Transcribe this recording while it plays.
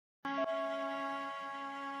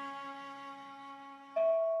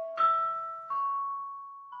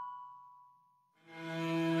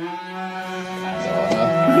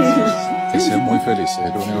felices,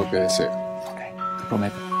 es lo único que deseo. Okay, te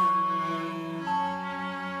prometo.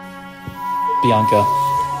 Bianca,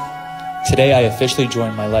 today I officially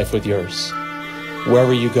join my life with yours.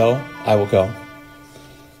 Wherever you go, I will go.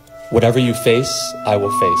 Whatever you face, I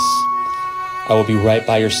will face. I will be right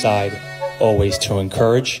by your side, always to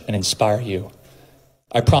encourage and inspire you.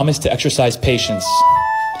 I promise to exercise patience,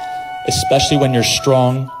 especially when your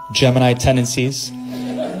strong Gemini tendencies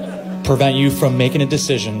prevent you from making a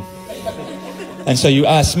decision. And so you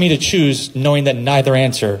ask me to choose, knowing that neither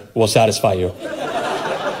answer will satisfy you.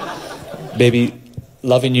 Baby,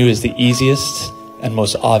 loving you is the easiest and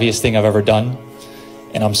most obvious thing I've ever done.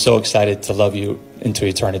 And I'm so excited to love you into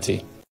eternity.